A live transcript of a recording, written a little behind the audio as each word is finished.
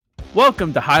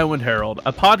Welcome to Highwind Herald,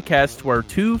 a podcast where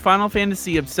two Final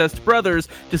Fantasy obsessed brothers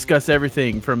discuss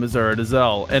everything from Azura to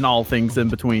Zell and all things in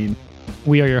between.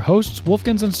 We are your hosts,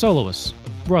 Wolfkins and Soloists,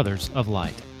 Brothers of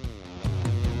Light.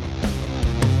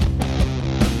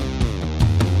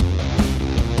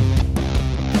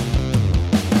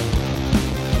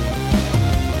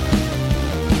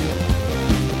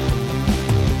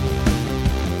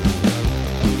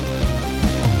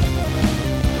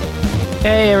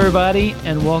 Hey everybody,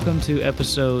 and welcome to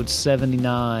episode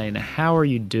 79. How are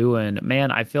you doing?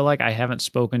 Man, I feel like I haven't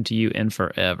spoken to you in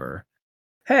forever.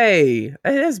 Hey,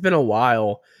 it has been a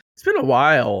while. It's been a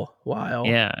while.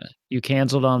 Yeah, you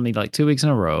canceled on me like 2 weeks in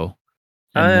a row.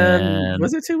 And then,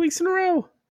 was it 2 weeks in a row?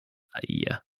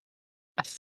 Yeah.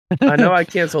 I know I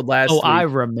canceled last week. I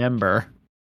remember.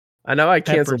 I know I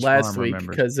canceled Pepperidge last Farm week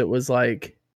remembers. because it was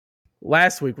like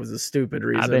last week was a stupid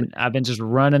reason. I've been just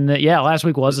running the last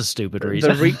week was a stupid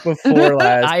reason. The week before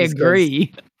last. I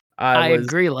agree. I was,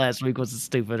 agree. Last week was a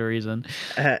stupid reason.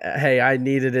 Hey, I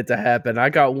needed it to happen. I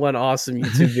got one awesome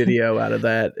YouTube video out of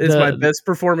that. It's my best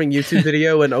performing YouTube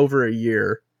video in over a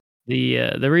year. The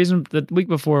reason the week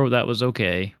before that was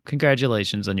okay.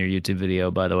 Congratulations on your YouTube video,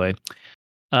 by the way.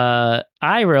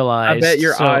 I realized. I bet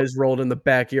your eyes rolled in the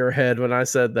back of your head when I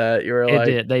said that. You were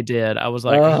like, They did. I was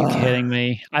like, are you kidding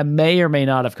me? I may or may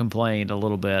not have complained a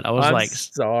little bit. I was I'm like,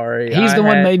 sorry. He's the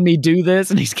one made me do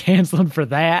this, and he's canceling for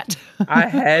that. I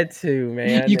had to,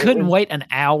 man. You couldn't wait an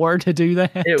hour to do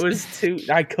that. It was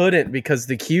I couldn't because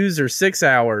the queues are 6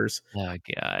 hours. Oh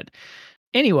God.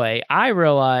 Anyway, I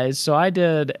realized, so I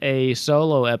did a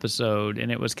solo episode, and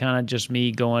it was kind of just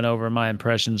me going over my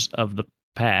impressions of the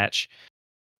patch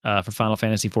for Final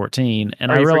Fantasy XIV.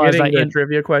 And I realized the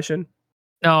trivia question?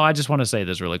 No, I just want to say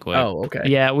this really quick. Oh, okay.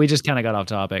 Yeah, we just kind of got off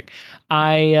topic.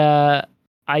 I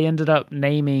ended up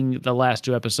naming the last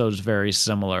two episodes very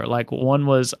similar. Like one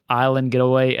was Island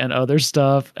Getaway and other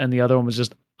stuff, and the other one was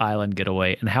just Island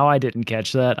Getaway. And how I didn't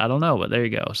catch that, I don't know, but there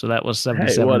you go. So that was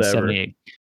 77 and 78.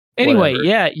 Anyway,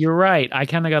 yeah, you're right. I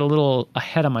kind of got a little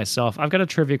ahead of myself. I've got a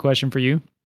trivia question for you.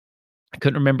 I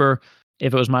couldn't remember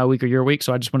if it was my week or your week,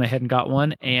 so I just went ahead and got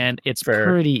one, and it's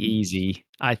pretty easy,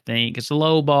 I think. It's a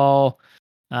low ball.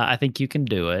 I think you can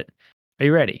do it. Are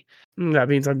you ready? That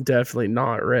means I'm definitely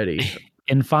not ready.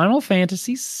 In Final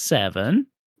Fantasy VII,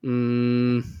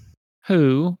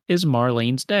 who is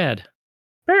Marlene's dad?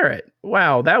 Barret.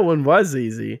 Wow, that one was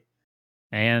easy.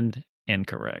 And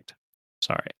incorrect.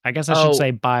 Sorry. I guess I should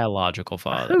say biological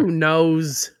father. Who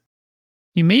knows?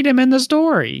 You meet him in the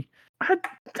story. I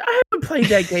haven't played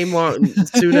that game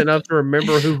soon enough to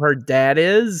remember who her dad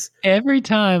is. Every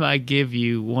time I give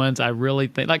you ones, I really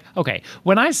think, like, okay,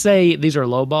 when I say these are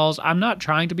low balls, I'm not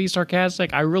trying to be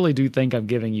sarcastic. I really do think I'm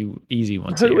giving you easy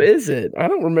ones. Who is it? I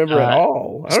don't remember at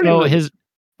all.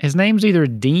 His name's either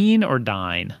Dean or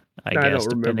Dine. I guess,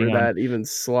 don't remember that even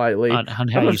slightly. On how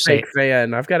I'm you a say fake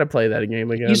fan. I've got to play that game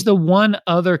again. He's the one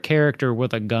other character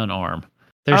with a gun arm.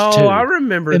 There's two. I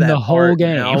remember in that the whole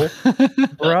game. Now.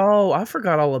 Bro, I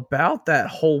forgot all about that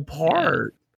whole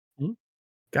part. Yeah.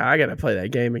 God, I gotta play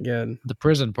that game again. The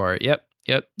prison part. Yep.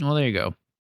 Well, there you go.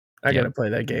 I gotta play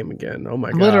that game again. Oh my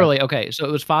God. Literally, okay, so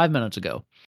it was 5 minutes ago.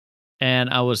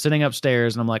 And I was sitting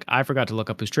upstairs, and I'm like, I forgot to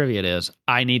look up whose trivia it is.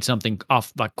 I need something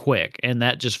off, like, quick. And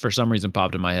that just, for some reason,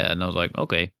 popped in my head. And I was like,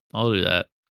 okay, I'll do that.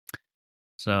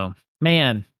 So,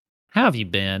 man, how have you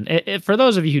been? For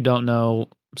those of you who don't know,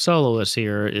 Soloist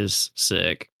here is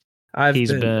sick.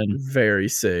 He's been very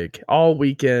sick all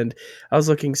weekend. I was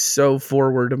looking so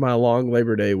forward to my long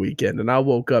Labor Day weekend, and I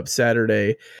woke up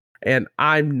Saturday, and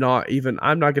I'm not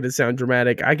going to sound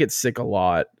dramatic. I get sick a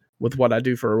lot with what I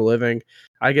do for a living.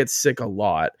 I get sick a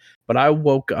lot, but I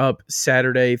woke up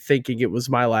Saturday thinking it was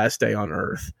my last day on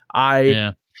Earth.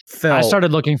 I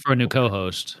started looking for a new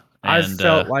co-host. I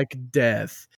felt like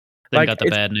death. Then got the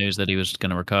bad news that he was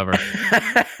going to recover.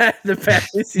 The bad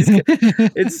news.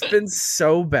 It's been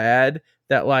so bad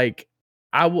that, like,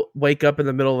 I will wake up in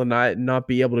the middle of the night and not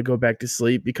be able to go back to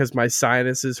sleep because my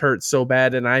sinuses hurt so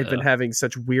bad, and I've been having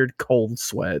such weird cold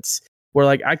sweats where,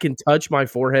 like, I can touch my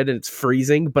forehead and it's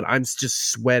freezing, but I'm just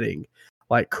sweating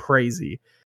like crazy.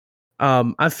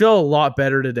 I feel a lot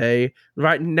better today.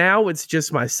 Right now, it's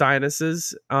just my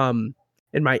sinuses in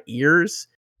my ears.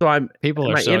 So people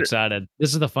are so excited.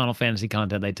 This is the Final Fantasy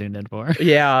content they tuned in for.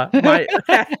 Yeah,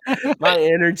 my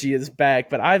energy is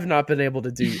back, but I've not been able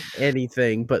to do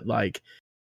anything but like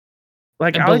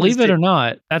and believe it or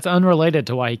not, that's unrelated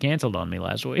to why he canceled on me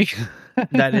last week.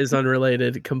 That is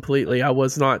unrelated completely. I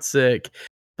was not sick,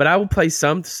 but I will play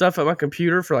some stuff at my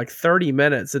computer for like 30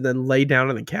 minutes and then lay down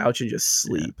on the couch and just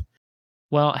sleep.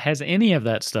 Well, has any of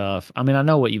that stuff, I mean, I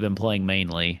know what you've been playing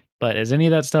mainly. But has any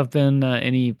of that stuff been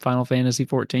any Final Fantasy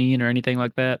 14 or anything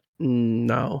like that?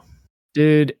 No.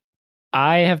 Dude,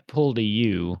 I have pulled a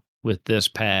U with this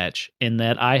patch in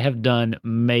that I have done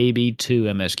maybe 2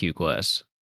 MSQ quests.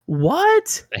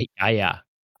 What? Yeah,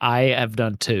 I have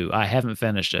done 2. I haven't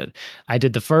finished it. I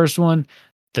did the first one,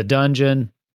 the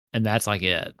dungeon, and that's like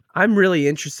it. I'm really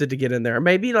interested to get in there.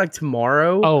 Maybe like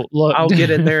tomorrow. Oh, look, I'll get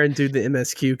in there and do the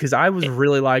MSQ because I was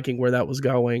really liking where that was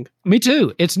going. Me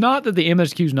too. It's not that the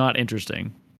MSQ is not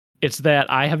interesting. It's that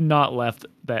I have not left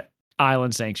that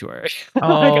island sanctuary.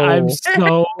 Like I'm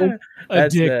so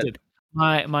addicted.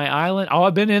 My island. Oh,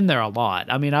 I've been in there a lot.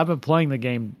 I mean, I've been playing the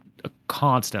game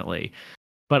constantly.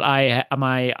 But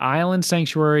my island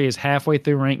sanctuary is halfway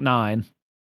through rank 9.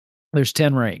 There's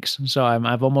 10 ranks, so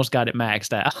I've almost got it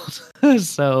maxed out.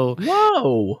 So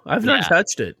whoa, I've not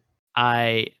touched it.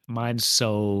 Mine's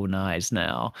so nice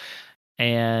now,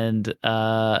 and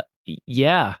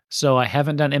yeah. So I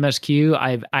haven't done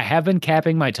MSQ. I have been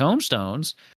capping my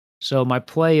tomestones. So my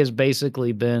play has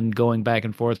basically been going back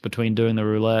and forth between doing the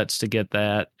roulettes to get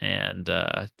that and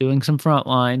doing some front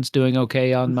lines, doing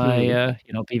okay on my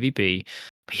PvP.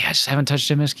 But yeah, I just haven't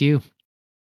touched MSQ.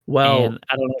 Well, and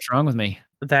I don't know what's wrong with me.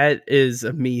 That is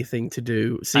a me thing to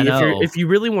do. See, if you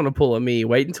really want to pull a me,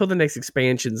 wait until the next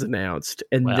expansion's announced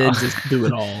and then just do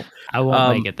it all. I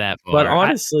won't make it that far. But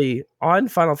honestly, on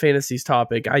Final Fantasy's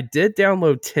topic, I did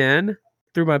download 10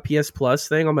 through my PS Plus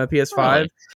thing on my PS5.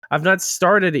 Really? I've not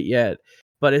started it yet,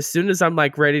 but as soon as I'm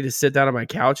like ready to sit down on my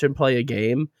couch and play a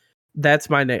game, that's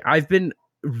my name. I've been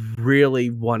really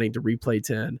wanting to replay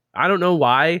 10. I don't know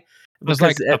why. Was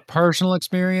like a personal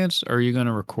experience, or are you going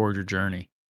to record your journey?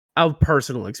 A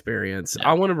personal experience. Yeah.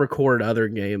 I want to record other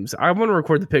games. I want to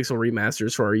record the Pixel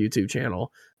remasters for our YouTube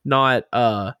channel, not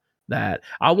that.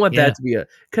 I want that to be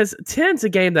because 10's a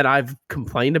game that I've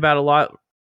complained about a lot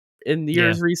in the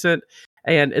years recent,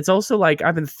 and it's also like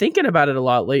I've been thinking about it a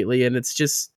lot lately, and it's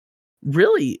just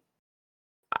really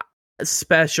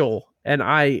special, and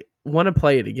I want to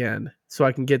play it again so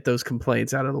I can get those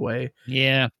complaints out of the way.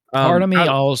 Yeah. Part of me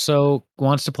also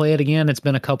wants to play it again. It's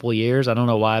been a couple of years. I don't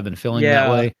know why I've been feeling that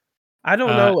way. I don't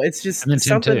know. It's just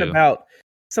something about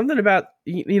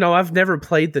I've never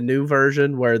played the new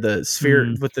version where the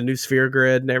sphere with the new sphere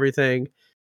grid and everything.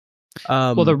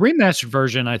 Well, the remastered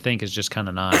version I think is just kind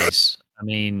of nice. I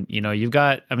mean, you've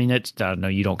got. I mean, it's I don't know.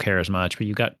 You don't care as much, but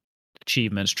you've got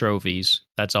achievements, trophies.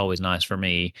 That's always nice for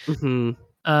me. Mm-hmm.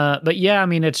 But yeah, I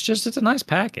mean, it's a nice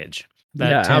package.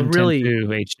 That 10, really 10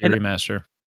 HD remaster.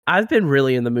 I've been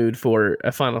really in the mood for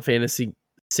a Final Fantasy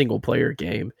single player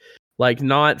game, like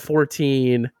not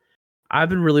 14. I've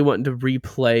been really wanting to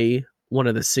replay one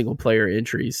of the single player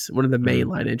entries, one of the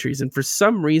mainline entries, and for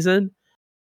some reason,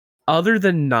 other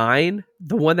than 9,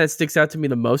 the one that sticks out to me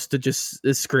the most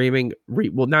is screaming.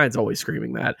 9's always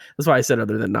screaming that. That's why I said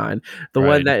other than 9. The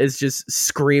one that is just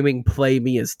screaming, "Play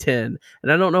me as 10,"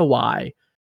 and I don't know why.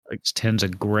 Like 10's a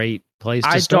great place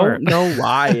to start. I don't know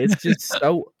why. It's just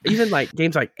so even like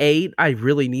games like 8, I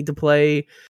really need to play.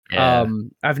 Yeah.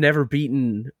 I've never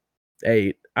beaten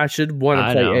 8. I should want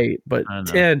to play 8, but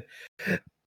 10,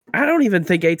 I don't even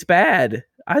think 8's bad.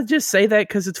 I just say that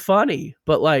because it's funny,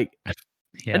 but like,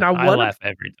 and I laugh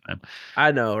every time.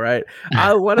 I know, right?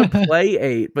 I want to play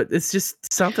 8, but it's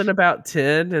just something about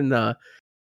 10 and I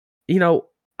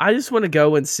just want to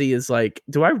go and see is like,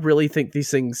 do I really think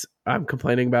these things I'm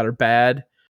complaining about are bad,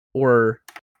 or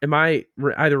am I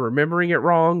either remembering it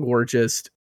wrong or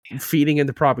just feeding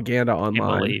into propaganda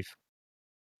online?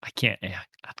 I can't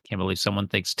believe someone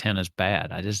thinks 10 is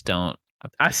bad. I just don't.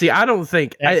 I don't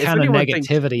think that kind of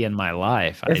negativity in my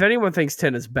life. If anyone thinks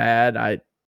 10 is bad, I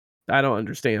don't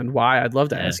understand why. I'd love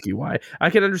to ask you why. I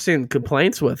can understand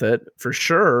complaints with it for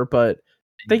sure, but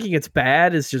thinking it's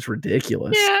bad is just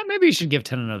ridiculous. Yeah, maybe you should give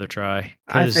 10 another try.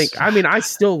 I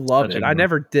still love it. I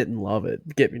never didn't love it.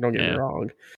 Don't get me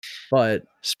wrong. But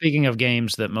speaking of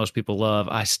games that most people love,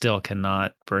 I still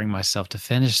cannot bring myself to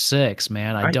finish 6,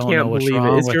 man. I don't know what's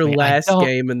wrong with me. It's your last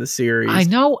game in the series. I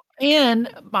know, and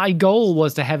my goal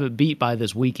was to have it beat by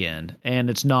this weekend, and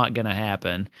it's not going to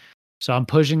happen. So I'm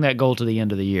pushing that goal to the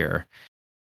end of the year.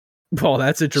 Well,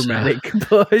 that's a dramatic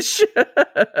push.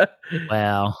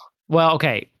 Well,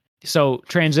 okay. So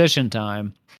transition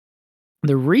time.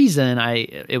 The reason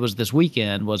it was this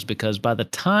weekend was because by the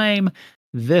time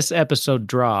this episode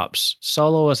drops,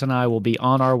 Soloist and I will be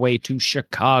on our way to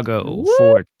Chicago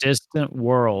for Distant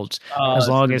Worlds, as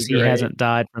long as he hasn't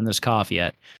died from this cough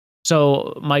yet.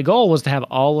 So my goal was to have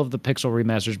all of the Pixel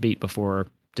remasters beat before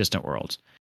Distant Worlds.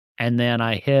 And then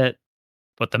I hit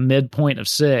the midpoint of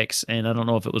 6, and I don't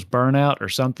know if it was burnout or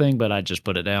something, but I just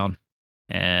put it down,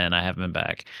 and I haven't been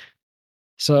back.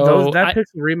 So that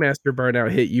Pixel Remaster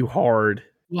burnout hit you hard.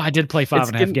 I did play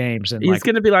 5.5 games, and it's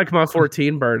gonna be like my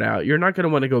 14 burnout. You're not gonna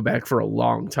want to go back for a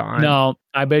long time. No,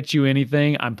 I bet you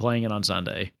anything. I'm playing it on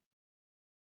Sunday.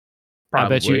 Probably. I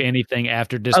bet you anything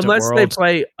after Distant unless Worlds.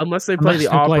 Unless they play the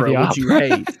opera, which you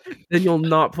hate, then you'll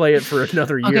not play it for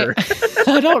another year.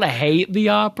 I don't hate the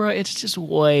opera. It's just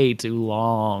way too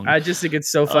long. I just think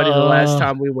it's so funny. The last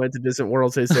time we went to Distant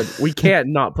Worlds, they said, we can't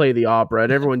not play the opera.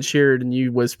 And everyone cheered, and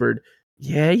you whispered,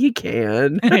 yeah, you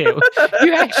can.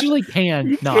 You actually can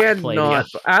you not can play not.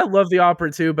 the opera. I love the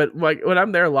opera too, but like when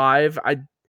I'm there live, I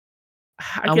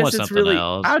guess it's really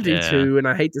else. I do too, and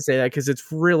I hate to say that because it's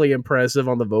really impressive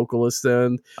on the vocalist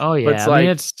end. Oh yeah, but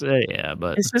it's like,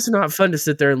 but it's just not fun to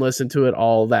sit there and listen to it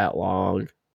all that long.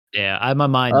 Yeah, my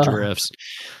mind drifts,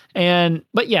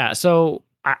 but yeah, so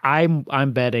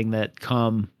I'm betting that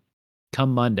come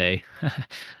Monday,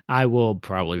 I will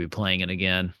probably be playing it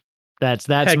again. That's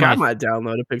Heck, I might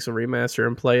download a Pixel Remaster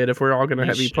and play it if we're all going to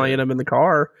have you playing them in the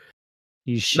car.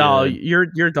 You should. No,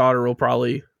 your daughter will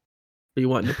probably be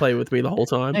wanting to play with me the whole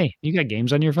time. Hey, you got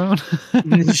games on your phone?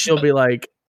 She'll be like,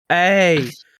 "Hey,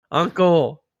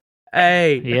 Uncle,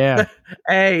 hey, yeah,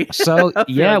 hey." So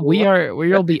yeah,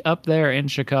 we'll be up there in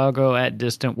Chicago at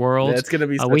Distant Worlds. It's gonna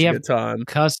be such a good time.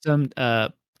 Custom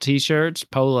t-shirts,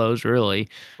 polos, really.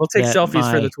 We'll take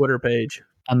selfies for the Twitter page.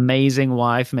 Amazing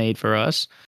wife made for us.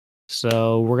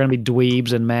 So we're gonna be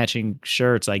dweebs and matching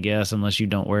shirts, I guess, unless you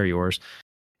don't wear yours.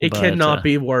 It cannot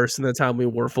be worse than the time we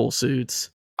wore full suits.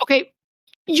 Okay,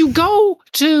 you go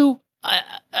to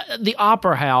the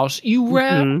opera house. You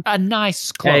wear a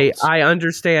nice clothes. Hey, I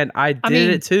understand. I did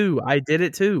it too.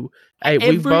 Hey,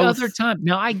 every other time.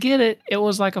 Now I get it. It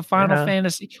was like a Final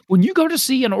Fantasy. When you go to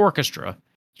see an orchestra,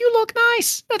 you look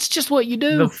nice. That's just what you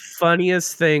do. The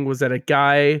funniest thing was that a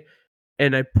guy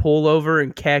in a pullover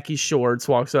and khaki shorts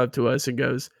walks up to us and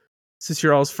goes, "Is this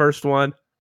your all's first one?"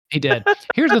 He did.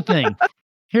 Here's the thing.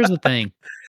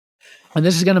 And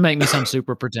this is going to make me sound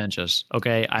super pretentious.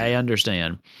 Okay, I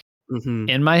understand. Mm-hmm.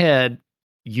 In my head,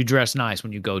 you dress nice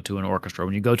when you go to an orchestra.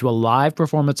 When you go to a live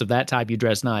performance of that type, you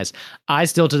dress nice. I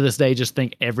still, to this day, just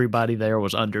think everybody there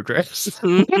was underdressed.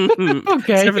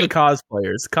 Okay, except for the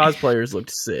cosplayers. Cosplayers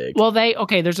looked sick. Well,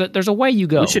 there's a way you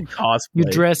go. We should cosplay. You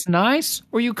dress nice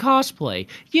or you cosplay.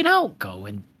 You don't go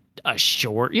in a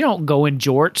short. You don't go in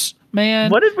jorts,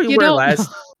 man. What did we wear last?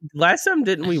 Last time,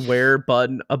 didn't we wear a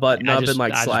button up and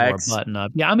like slacks? Button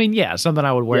up. Yeah, I mean, something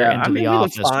I would wear into the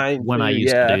office when I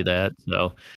used to do that.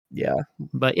 So yeah,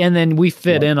 and then we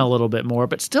fit in a little bit more,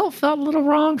 but still felt a little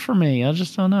wrong for me. I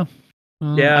just don't know.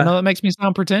 I know that makes me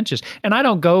sound pretentious, and I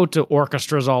don't go to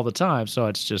orchestras all the time, so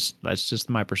that's just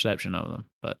my perception of them.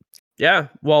 But yeah,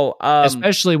 well,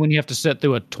 especially when you have to sit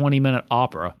through a 20-minute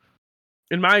opera.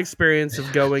 In my experience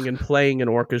of going and playing in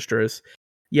orchestras,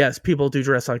 yes, people do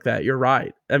dress like that. You're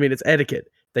right. I mean, it's etiquette.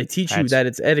 They teach you that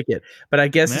it's etiquette. But I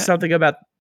guess it's something about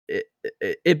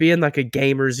it being like a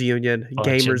gamers union,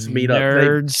 gamers meetup.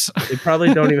 Nerds. They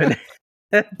probably don't even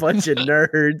a bunch of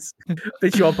nerds.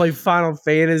 But you all play Final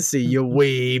Fantasy, you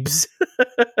weebs.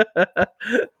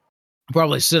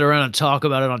 Probably sit around and talk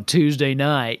about it on Tuesday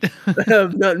night.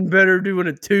 Have nothing better doing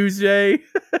a Tuesday.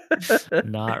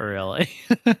 Not really.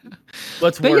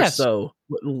 What's worse though,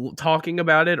 talking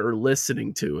about it or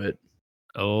listening to it?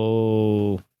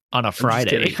 Oh, on a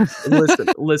Friday.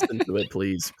 Listen to it,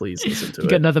 please listen to it. You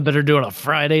got nothing better to do on a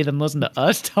Friday than listen to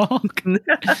us talk.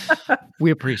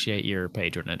 We appreciate your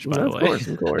patronage, by the way.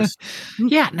 Of course.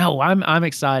 Yeah, no, I'm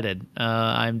excited.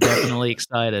 I'm definitely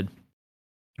excited.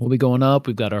 We'll be going up.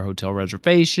 We've got our hotel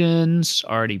reservations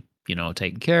already,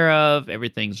 taken care of.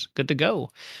 Everything's good to go.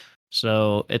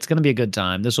 So it's going to be a good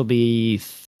time. This will be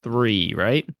 3,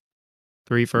 right?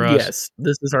 3 for us? Yes,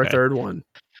 this is our third one.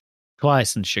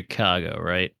 Twice in Chicago,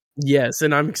 right? Yes,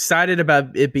 and I'm excited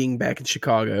about it being back in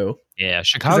Chicago. Yeah,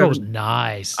 Chicago was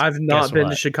nice. I've not been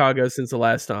to Chicago since the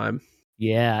last time.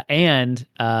 Yeah, and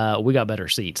we got better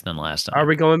seats than last time. Are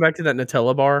we going back to that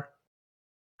Nutella bar?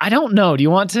 I don't know. Do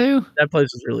you want to? That place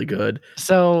was really good.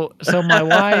 So my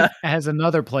wife has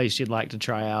another place she'd like to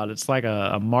try out. It's like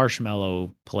a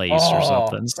marshmallow place or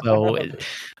something. So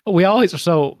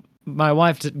my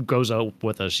wife goes up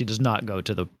with us. She does not go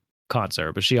to the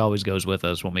concert, but she always goes with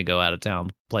us when we go out of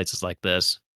town, places like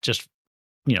this, just,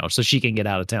 so she can get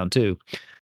out of town too.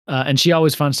 And she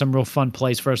always finds some real fun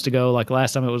place for us to go. Like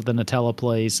last time it was the Nutella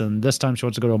place, and this time she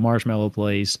wants to go to a marshmallow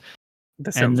place.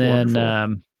 That sounds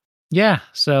wonderful. Yeah,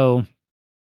 so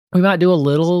we might do a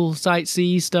little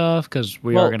sightsee stuff because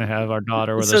we are going to have our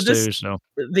daughter with us too. So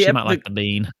she might like the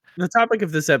bean. The topic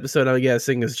of this episode, I'm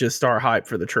guessing, is just our hype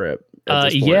for the trip. at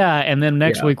this point. Yeah, and then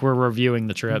next week we're reviewing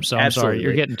the trip. So I'm sorry,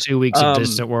 you're getting 2 weeks of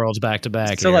Distant Worlds back to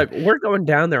back. So like we're going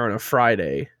down there on a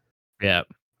Friday. Yeah.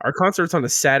 Our concert's on a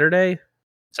Saturday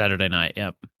night.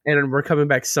 Yep. And then we're coming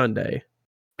back Sunday.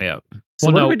 Yep.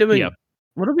 So what are we doing? Yep.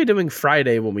 What are we doing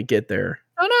Friday when we get there?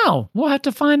 I don't know. We'll have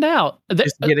to find out.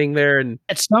 Just getting there, and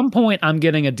at some point, I'm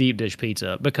getting a deep dish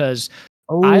pizza because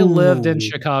I lived in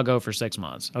Chicago for 6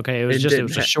 months. Okay, it was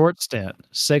a short stint,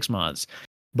 6 months,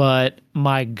 but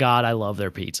my God, I love their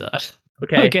pizza.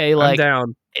 Okay, like I'm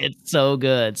down. It's so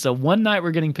good. So one night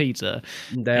we're getting pizza,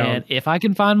 I'm down. And if I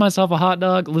can find myself a hot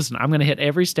dog, listen, I'm going to hit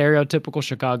every stereotypical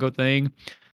Chicago thing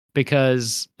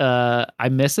because I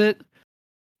miss it.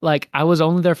 Like, I was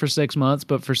only there for 6 months,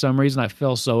 but for some reason I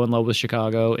fell so in love with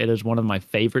Chicago. It is one of my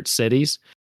favorite cities.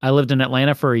 I lived in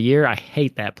Atlanta for a year. I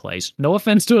hate that place. No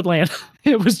offense to Atlanta.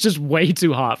 It was just way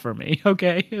too hot for me.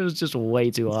 Okay. It was just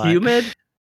way too hot. Humid?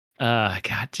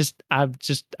 God,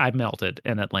 I melted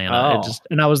in Atlanta.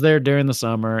 And I was there during the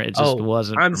summer. It just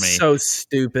wasn't for me. I'm so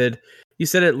stupid. You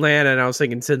said Atlanta and I was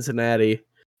thinking Cincinnati.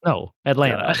 No,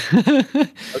 Atlanta.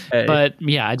 Okay. But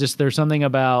yeah, there's something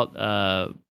about,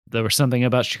 there was something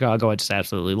about Chicago I just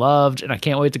absolutely loved, and I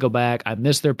can't wait to go back. I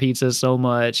miss their pizza so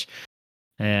much.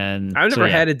 And I've never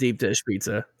had a deep dish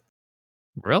pizza.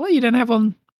 Really? You didn't have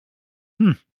one?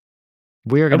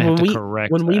 We're gonna have to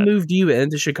correct when we moved you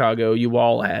into Chicago, you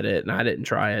all had it, and I didn't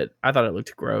try it. I thought it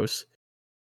looked gross.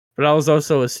 But I was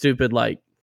also a stupid, like,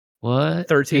 what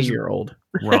 13-year-old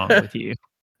wrong with you?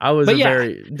 I was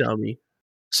very dummy.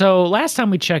 So last time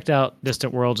we checked out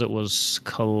Distant Worlds, it was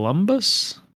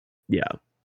Columbus. Yeah.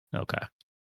 Okay.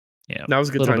 Yeah. That was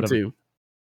a good time too.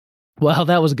 Well,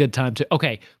 that was a good time too.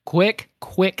 Okay. Quick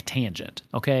tangent.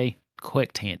 Okay.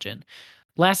 Quick tangent.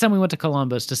 Last time we went to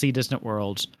Columbus to see Distant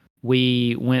Worlds,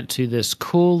 we went to this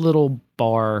cool little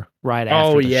bar right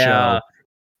after the show.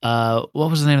 What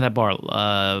was the name of that bar?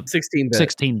 16-bit.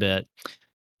 16-bit.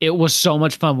 It was so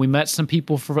much fun. We met some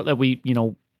people that we,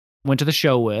 went to the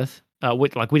show with. We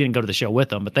didn't go to the show with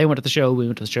them, but they went to the show. We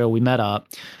went to the show. We met up.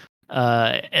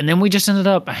 And then we just ended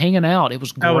up hanging out. It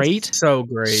was great. So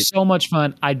great. So much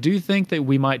fun. I do think that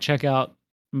we might check out.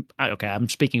 Okay, I'm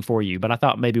speaking for you, but I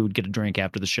thought maybe we'd get a drink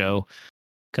after the show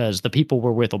because the people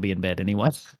we're with will be in bed anyway.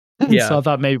 Yeah. So I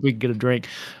thought maybe we could get a drink.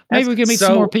 Maybe we could meet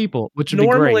some more people, which would be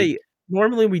great.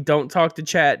 Normally we don't talk to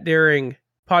chat during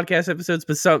podcast episodes,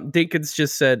 but Dinkins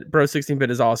just said, Bro,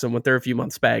 16-bit is awesome. Went there a few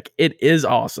months back. It is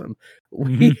awesome.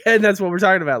 And that's what we're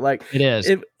talking about. Like, it is.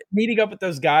 Meeting up with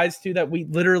those guys too, that we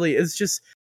literally, it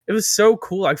was so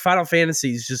cool. Like Final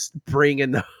Fantasy's just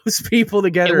bringing those people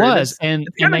together. It was. And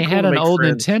they had an old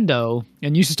Nintendo,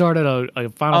 and you started a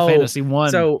Final Fantasy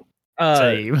 1. So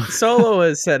Solo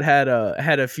has said had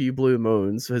a few Blue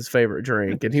Moons, his favorite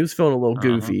drink, and he was feeling a little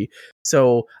goofy.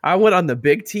 So I went on the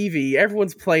big TV.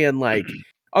 Everyone's playing like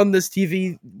on this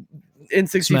TV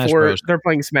N64. They're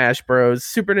playing Smash Bros.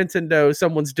 Super Nintendo.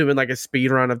 Someone's doing like a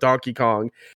speed run of Donkey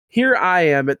Kong. Here I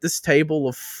am at this table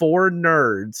of 4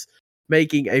 nerds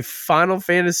making a Final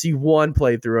Fantasy 1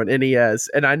 playthrough on NES,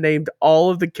 and I named all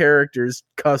of the characters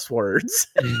cuss words.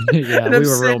 Yeah, we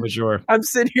were real mature. I'm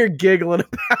sitting here giggling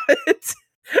about it.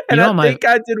 And I think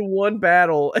I did one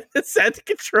battle and set the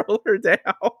controller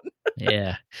down.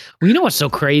 Yeah. Well, you know what's so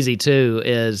crazy, too,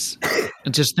 is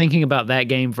just thinking about that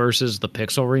game versus the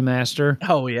Pixel remaster.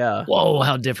 Oh, yeah. Whoa,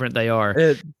 how different they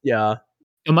are. Yeah.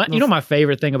 My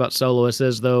favorite thing about Soloist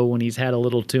is, though, when he's had a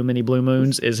little too many Blue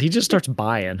Moons, is he just starts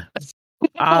buying.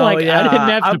 I didn't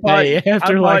have to pay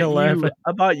after like 11.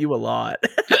 I bought you a lot.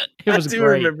 It was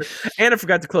great. Remember. And I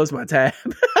forgot to close my tab.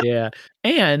 Yeah.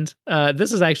 And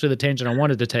this is actually the tangent I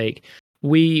wanted to take.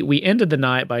 We ended the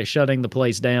night by shutting the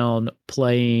place down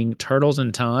playing Turtles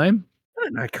in Time.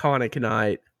 What an iconic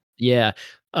night. Yeah.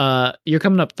 You're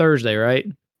coming up Thursday, right?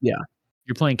 Yeah.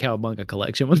 You're playing Cowabunga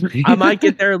Collection with me. I might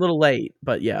get there a little late,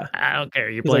 but yeah. I don't care.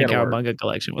 You're playing Cowabunga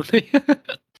Collection with me.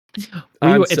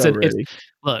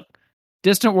 Look,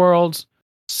 Distant Worlds,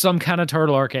 some kind of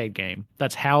Turtle arcade game.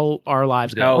 That's how our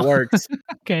lives go. How it works.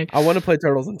 Okay. I want to play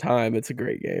Turtles in Time. It's a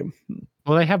great game.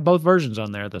 Well, they have both versions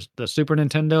on there, the Super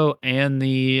Nintendo and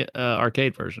the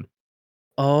arcade version.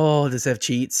 Oh, does it have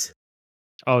cheats?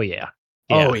 Oh, yeah.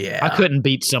 Oh, yeah. I couldn't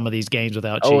beat some of these games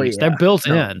without cheats. They're built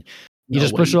in. You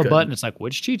just push a button. It's like,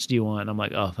 which cheats do you want? I'm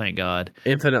like, oh, thank God.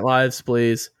 Infinite lives,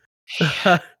 please.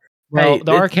 Well,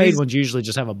 the arcade ones usually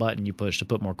just have a button you push to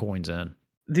put more coins in.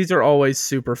 These are always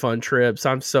super fun trips.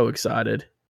 I'm so excited.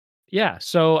 Yeah.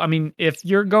 So, I mean, if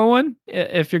you're going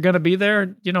to be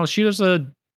there, shoot us a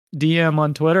DM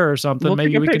on Twitter or something.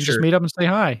 Maybe we can just meet up and say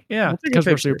hi. Yeah. Because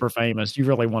we're super famous. You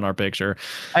really want our picture.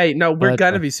 Hey, no, we're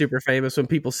going to be super famous when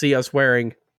people see us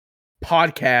wearing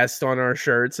podcast on our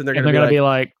shirts, and they're And going they're to gonna be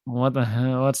like, "What the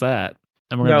hell? What's that?"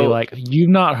 And we're gonna be like, "You've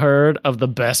not heard of the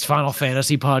best Final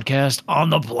Fantasy podcast on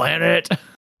the planet?"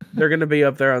 They're going to be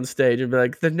up there on stage and be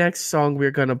like, the next song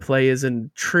we're going to play is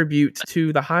in tribute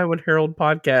to the Highwind Herald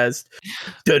podcast.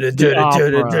 No,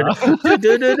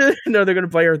 they're going to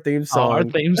play our theme song. Our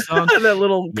theme song. That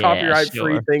little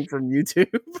copyright-free thing from YouTube.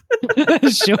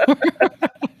 Sure.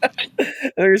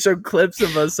 They're going to show clips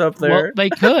of us up there. Well, they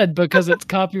could because it's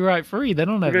copyright-free. They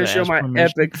don't have to They're going to show my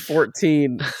permission. Epic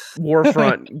 14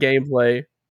 Warfront gameplay.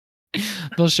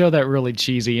 They'll show that really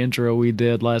cheesy intro we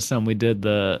did last time we did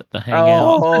the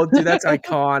hangout. Oh, dude, that's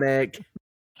iconic.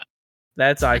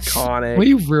 That's iconic.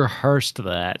 We rehearsed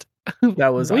that.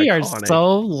 That was we iconic. are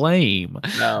so lame.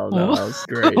 No, that was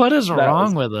great. What is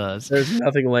wrong with us? There's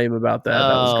nothing lame about that.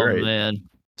 That was great. Man.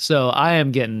 So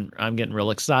I'm getting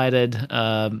real excited.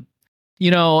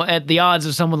 You know, at the odds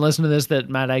of someone listening to this that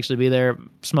might actually be there,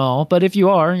 small. But if you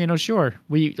are, you know, sure,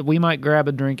 we might grab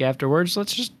a drink afterwards.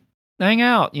 Let's just hang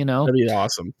out, you know. That'd be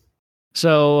awesome.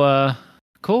 So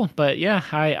cool. But yeah,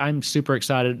 I'm super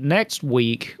excited. Next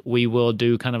week we will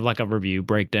do kind of like a review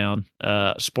breakdown.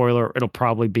 Spoiler, it'll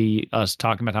probably be us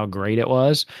talking about how great it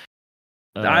was.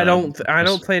 I don't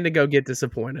plan to go get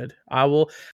disappointed.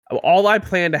 All I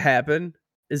plan to happen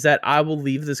is that I will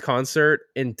leave this concert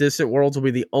and Distant Worlds will be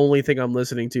the only thing I'm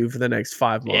listening to for the next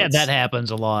 5 months. Yeah, that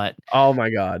happens a lot. Oh my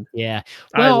God. Yeah.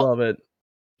 Well, I love it.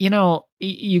 You know,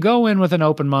 you go in with an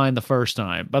open mind the first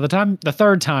time. By the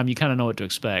third time, you kind of know what to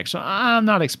expect. So I'm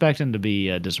not expecting to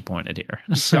be disappointed here.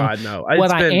 So God, no. I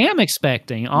am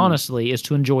expecting, honestly, is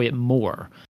to enjoy it more.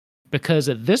 Because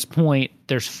at this point,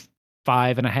 there's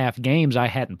 5.5 games I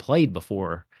hadn't played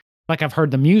before. Like I've heard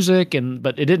the music,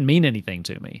 but it didn't mean anything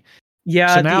to me.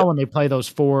 Yeah. So now when they play those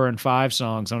 4 and 5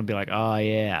 songs, I'm going to be like, oh,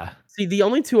 yeah. See, the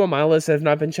only 2 on my list that have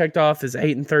not been checked off is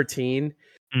 8 and 13.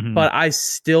 Mm-hmm. But I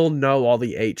still know all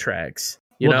the 8 tracks.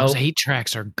 You know, those 8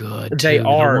 tracks are good. They too.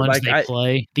 are. The ones they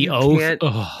play. The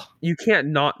Oath. You can't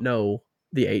not know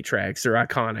the 8 tracks. They're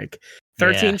iconic.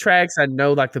 13 tracks, I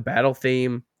know like the battle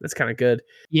theme. That's kind of good.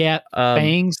 Yeah.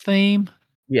 Fang's theme.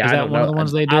 Yeah, is that one of the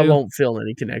ones they do? I won't feel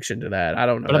any connection to that. I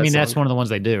don't know. But I mean, that's one of the ones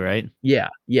they do, right? Yeah.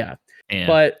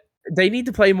 But they need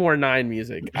to play more 9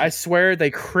 music. I swear they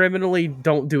criminally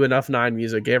don't do enough 9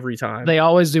 music every time. They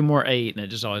always do more 8, and it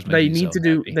just always makes me so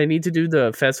happy. They need to do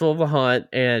the Festival of the Hunt,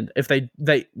 and if they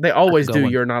always do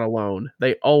You're Not Alone.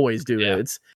 They always do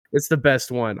it. It's the best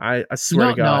one. I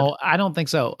swear to God. No, I don't think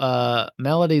so.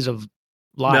 Melodies of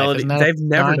Life. They've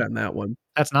never done that one.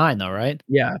 That's 9 though, right?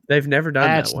 Yeah, they've never done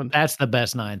that one. That's the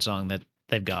best 9 song that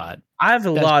they've got. I have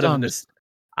a lot of this.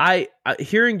 I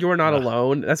hearing You're Not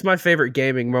Alone, that's my favorite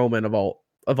gaming moment of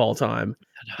all time.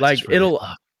 Like really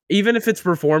even if it's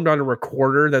performed on a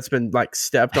recorder that's been like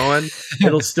stepped on,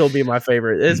 it'll still be my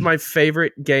favorite. It is my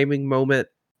favorite gaming moment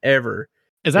ever.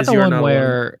 Is that the one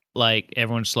where like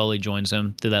everyone slowly joins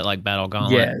him through that like battle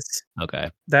gauntlet? Yes. Okay.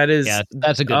 That is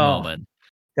that's a good moment.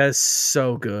 That's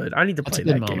so good. I need to play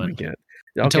that game again.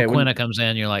 Until Quina comes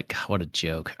in, you're like, what a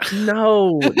joke.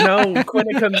 No.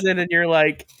 Quina comes in and you're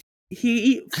like, he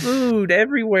eat food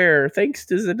everywhere thanks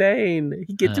to Zidane.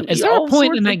 He gets to is there a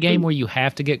point in that game where you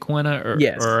have to get Quina,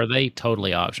 or are they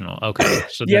totally optional? Okay,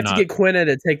 so you have to get Quina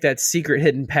to take that secret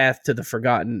hidden path to the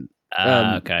Forgotten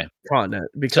continent,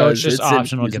 because so it's just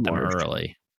optional to get them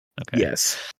early. Okay.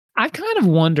 Yes, I kind of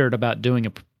wondered about doing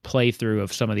a playthrough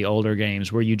of some of the older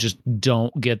games where you just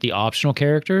don't get the optional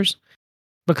characters,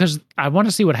 because I want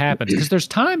to see what happens. Because there's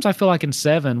times I feel like in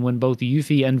 7 when both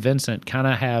Yuffie and Vincent kind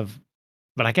of have.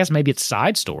 But I guess maybe it's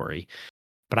side story.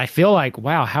 But I feel like,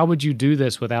 wow, how would you do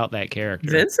this without that character?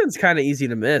 Vincent's kind of easy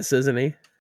to miss, isn't he?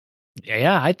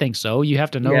 Yeah, I think so. You have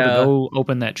to know to go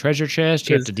open that treasure chest.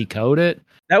 You have to decode it.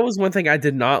 That was one thing I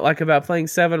did not like about playing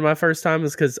 7 my first time,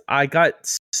 is because I got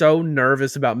so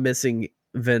nervous about missing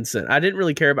Vincent. I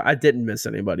didn't miss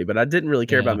anybody, but I didn't really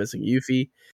care about missing Yuffie.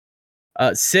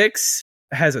 6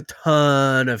 has a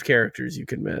ton of characters you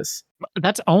can miss.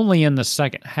 That's only in the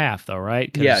second half, though,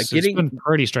 right? Yeah, it's been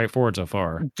pretty straightforward so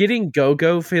far. Getting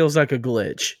Go-Go feels like a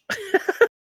glitch.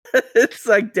 It's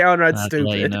like downright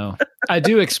stupid. You know. I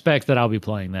do expect that I'll be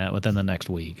playing that within the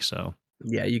next week. So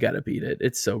yeah, you got to beat it.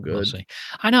 It's so good. We'll see.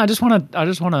 I know. I just want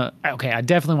to. Okay, I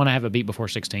definitely want to have it beat before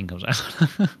 16 comes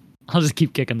out. I'll just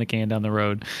keep kicking the can down the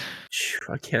road.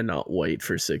 I cannot wait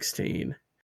for 16.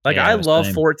 Like I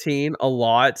love 14 a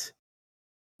lot.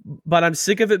 But I'm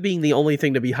sick of it being the only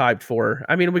thing to be hyped for.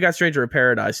 I mean, we got Stranger of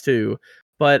Paradise too,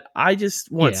 but I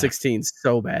just want 16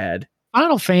 so bad.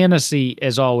 Final Fantasy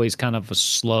is always kind of a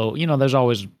slow, there's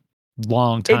always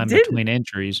long time between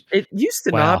entries. It used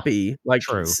to not be like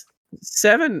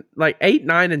 7, like 8,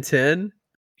 9, and 10.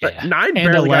 But Yeah. 9 And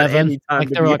barely got 11. any time Like,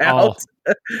 to they were be like, out.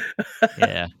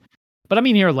 yeah. But I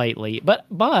mean, here lately. But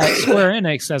Square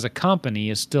Enix as a company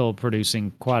is still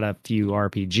producing quite a few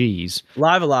RPGs.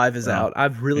 Live Alive is So, out. I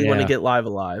really want to get Live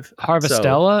Alive.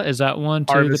 Harvestella, is that one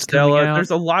too that's coming Harvestella. out?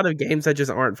 There's a lot of games that just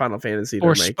aren't Final Fantasy they're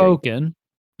making. Forspoken,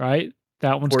 right?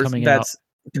 That one's coming out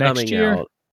next year.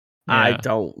 Out. Yeah. I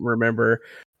don't remember.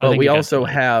 But we also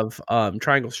have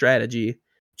Triangle Strategy,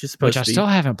 which is supposed to be, still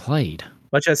haven't played.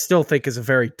 Which I still think is a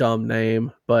very dumb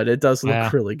name, but it does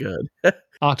look really good.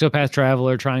 Octopath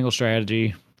Traveler, Triangle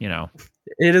Strategy, you know.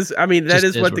 It is. I mean, that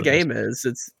is what the game is.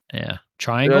 It's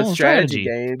Triangle strategy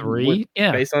game 3,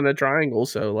 based on a triangle.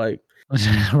 So, like,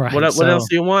 right. What else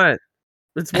do you want?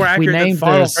 It's more accurate than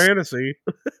Final Fantasy.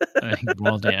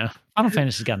 Well, yeah, Final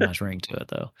Fantasy's got a nice ring to it,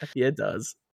 though. Yeah, it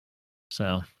does.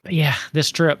 So, yeah,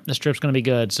 this trip's going to be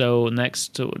good. So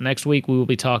next week we will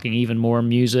be talking even more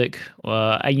music.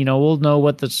 We'll know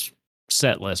what the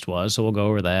set list was, so we'll go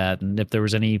over that, and if there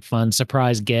was any fun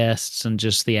surprise guests and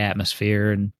just the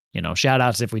atmosphere, and shout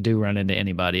outs if we do run into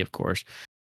anybody, of course.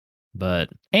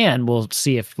 And we'll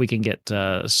see if we can get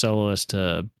Solus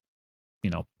to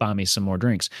buy me some more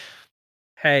drinks.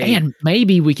 Hey, and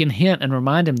maybe we can hint and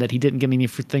remind him that he didn't give me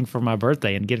anything for my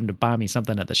birthday and get him to buy me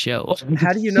something at the show.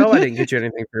 How do you know I didn't get you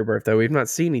anything for your birthday? We've not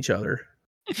seen each other.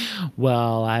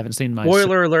 Well, I haven't seen my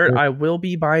spoiler alert. I will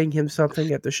be buying him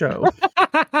something at the show.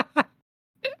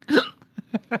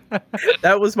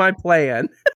 That was my plan.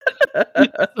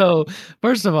 So,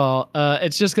 first of all,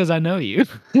 it's just because I know you.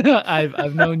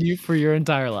 I've known you for your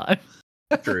entire life.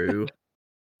 True.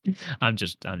 I'm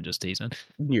just teasing.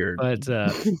 But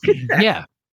yeah.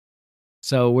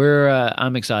 So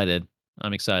I'm excited.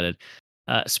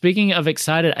 Speaking of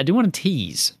excited, I do want to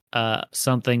tease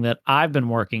something that I've been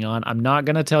working on. I'm not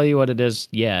going to tell you what it is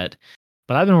yet,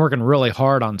 but I've been working really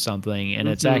hard on something, and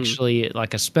it's actually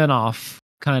like a spinoff,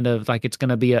 kind of like it's going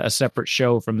to be a separate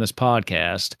show from this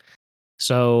podcast.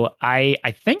 So I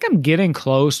think I'm getting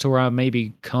close to where I may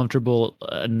be comfortable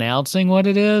announcing what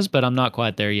it is, but I'm not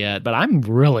quite there yet. But I'm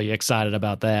really excited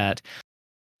about that.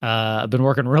 I've been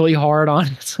working really hard on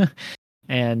it,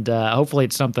 and hopefully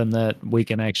it's something that we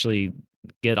can actually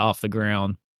get off the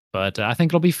ground. But I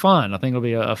think it'll be fun. I think it'll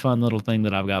be a fun little thing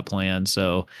that I've got planned.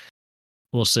 So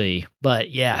we'll see. But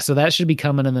yeah, so that should be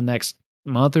coming in the next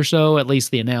month or so, at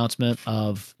least the announcement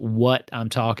of what I'm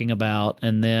talking about.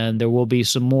 And then there will be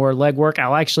some more legwork.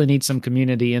 I'll actually need some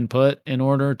community input in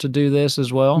order to do this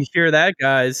as well. You hear that,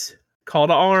 guys? Call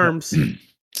to arms.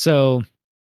 So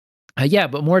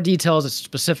but more details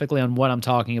specifically on what I'm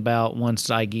talking about once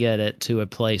I get it to a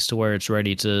place to where it's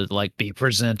ready to be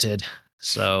presented.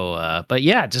 So, but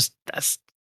yeah,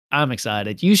 I'm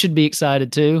excited. You should be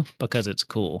excited too, because it's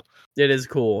cool. It is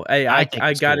cool. Hey, I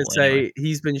gotta say, anyway,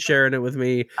 he's been sharing it with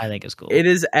me. I think it's cool. It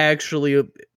is actually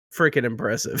freaking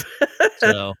impressive.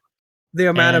 So the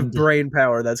amount of brain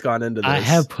power that's gone into this. I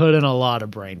have put in a lot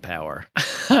of brain power.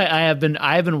 I have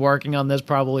been working on this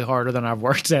probably harder than I've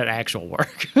worked at actual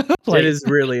work. It is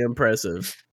really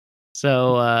impressive.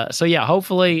 So yeah,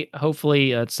 hopefully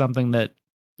it's something that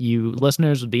you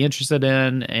listeners would be interested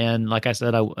in. And like I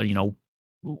said,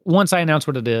 once I announce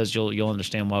what it is, you'll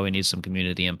understand why we need some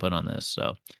community input on this.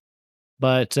 So,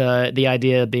 but the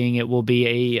idea being it will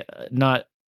be a not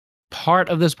part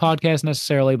of this podcast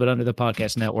necessarily, but under the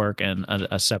podcast network and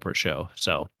a separate show.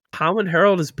 So, Common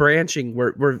Herald is branching.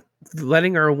 We're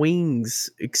letting our wings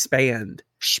expand,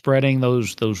 spreading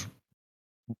those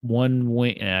one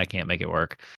wing. I can't make it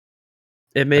work.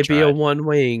 It may be a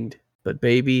one-winged, but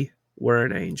baby, we're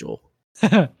an angel.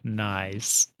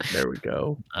 Nice. There we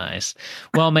go. Nice.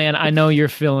 Well, man, I know you're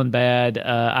feeling bad.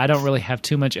 I don't really have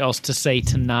too much else to say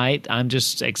tonight. I'm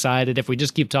just excited. If we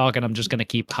just keep talking, I'm just going to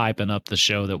keep hyping up the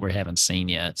show that we haven't seen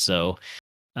yet. So,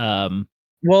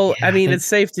 it's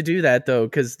safe to do that though,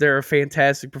 because they're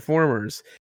fantastic performers.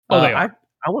 They are.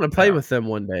 I want to play with them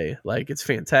one day. It's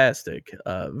fantastic.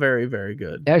 Very, very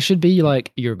good. That should be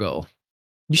your goal.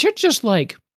 You should just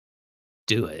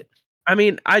do it. I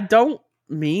mean, I don't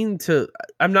want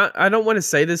to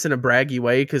say this in a braggy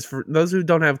way, because for those who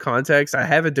don't have context, I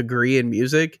have a degree in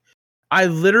music. I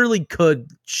literally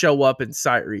could show up and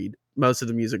sight read most of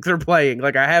the music they're playing.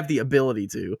 I have the ability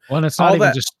to. Well, it's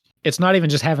not even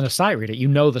just having a sight read it. You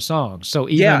know the song. So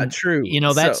true.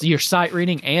 That's your sight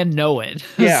reading and know it.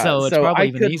 Yeah. So it's probably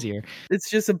even easier. It's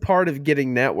just a part of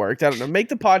getting networked. I don't know. Make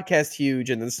the podcast huge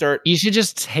and then start. You should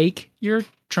just take your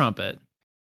trumpet.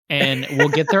 And we'll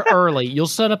get there early. You'll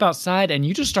set up outside and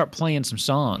you just start playing some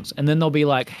songs. And then they'll be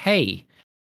like, hey,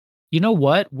 you know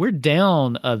what? We're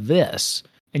down this.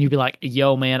 And you'll be like,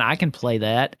 yo, man, I can play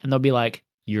that. And they'll be like,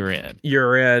 you're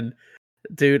in.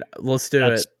 Dude, let's do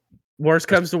it. Worst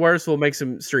comes to worst, we'll make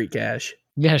some street cash.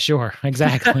 Yeah, sure.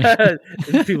 Exactly.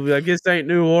 People be like, this ain't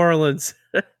New Orleans.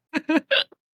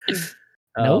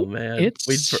 Nope, man.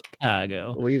 it's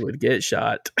Chicago. We would get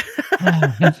shot.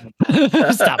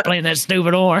 Stop playing that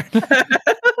stupid horn.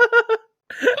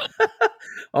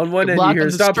 On one end, you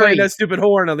hear, stop playing that stupid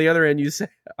horn. On the other end, you say,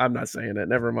 I'm not saying it.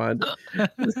 Never mind.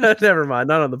 Never mind.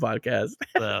 Not on the podcast.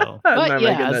 So, but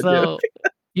yeah, so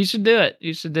you should do it.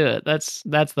 You should do it. That's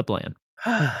the plan.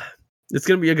 It's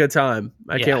going to be a good time.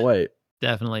 I can't wait.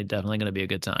 Definitely going to be a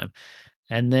good time.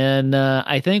 And then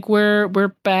I think we're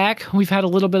back. We've had a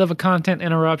little bit of a content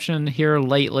interruption here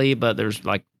lately, but there's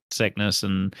like sickness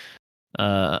and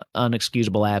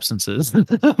unexcusable absences.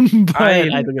 I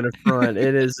ain't even gonna front.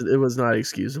 It was not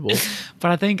excusable.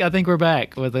 But I think we're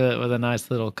back with a nice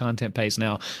little content pace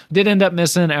now. Did end up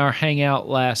missing our hangout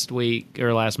last week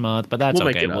or last month, but that's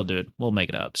okay. We'll do it. We'll make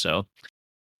it up. So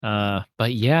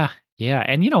but yeah.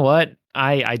 And you know what?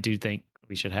 I do think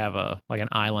we should have an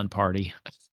island party.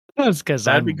 Because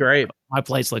that'd be great. My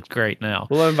place looks great now.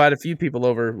 We'll invite a few people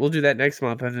over. We'll do that next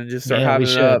month and then just start having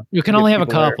it up. You can only have a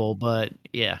couple, but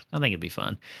yeah, I think it'd be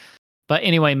fun. But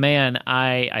anyway, man,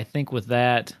 I think with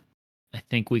that, I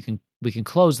think we can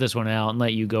close this one out and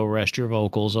let you go rest your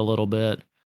vocals a little bit.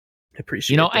 I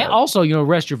appreciate that. And also,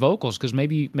 rest your vocals because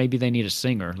maybe they need a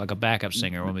singer, like a backup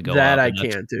singer when we go. That I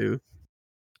can't do.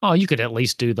 Oh, you could at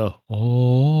least do the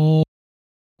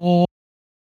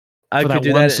I could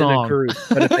do that in a group,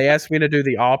 but if they ask me to do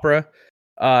the opera,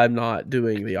 I'm not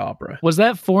doing the opera. Was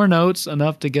that 4 notes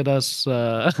enough to get us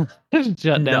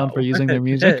shut down for using their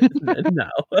music? No.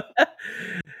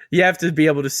 You have to be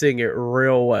able to sing it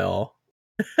real well.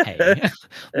 Hey,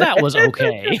 that was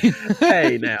okay.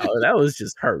 Hey, now, that was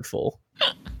just hurtful.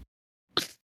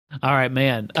 All right,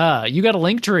 man. You got a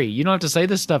link tree. You don't have to say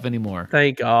this stuff anymore.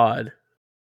 Thank God.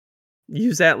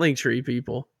 Use that link tree,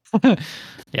 people.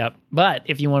 Yep. But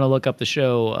if you want to look up the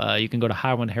show, you can go to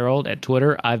Highwind Herald at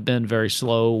Twitter. I've been very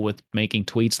slow with making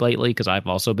tweets lately because I've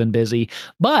also been busy.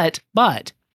 But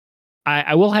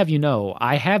I will have you know,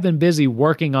 I have been busy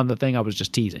working on the thing I was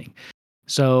just teasing.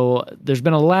 So there's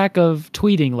been a lack of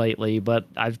tweeting lately, but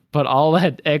I've put all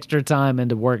that extra time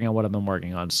into working on what I've been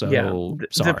working on. So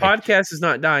the podcast is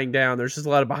not dying down. There's just a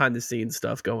lot of behind the scenes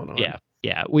stuff going on.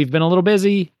 Yeah, we've been a little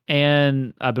busy,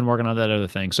 and I've been working on that other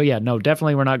thing. So yeah, no,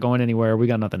 definitely we're not going anywhere. We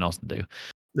got nothing else to do.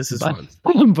 This is fun.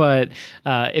 But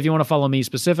if you want to follow me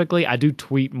specifically, I do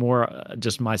tweet more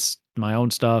just my own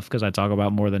stuff because I talk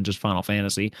about more than just Final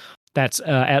Fantasy. That's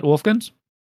at Wolfkins.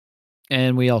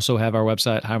 And we also have our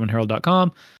website,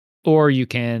 highwindherald.com, or you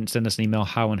can send us an email,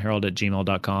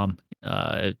 highwindherald@gmail.com.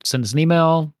 Send us an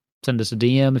email, send us a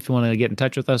DM if you want to get in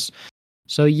touch with us.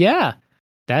 So yeah.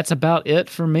 That's about it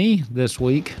for me this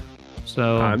week.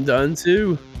 So I'm done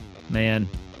too. Man,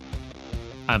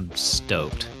 I'm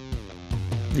stoked.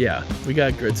 Yeah, we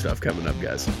got good stuff coming up,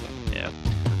 guys. Yeah.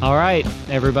 All right,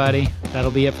 everybody.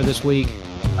 That'll be it for this week.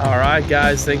 All right,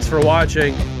 guys. Thanks for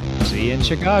watching. See you in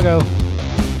Chicago.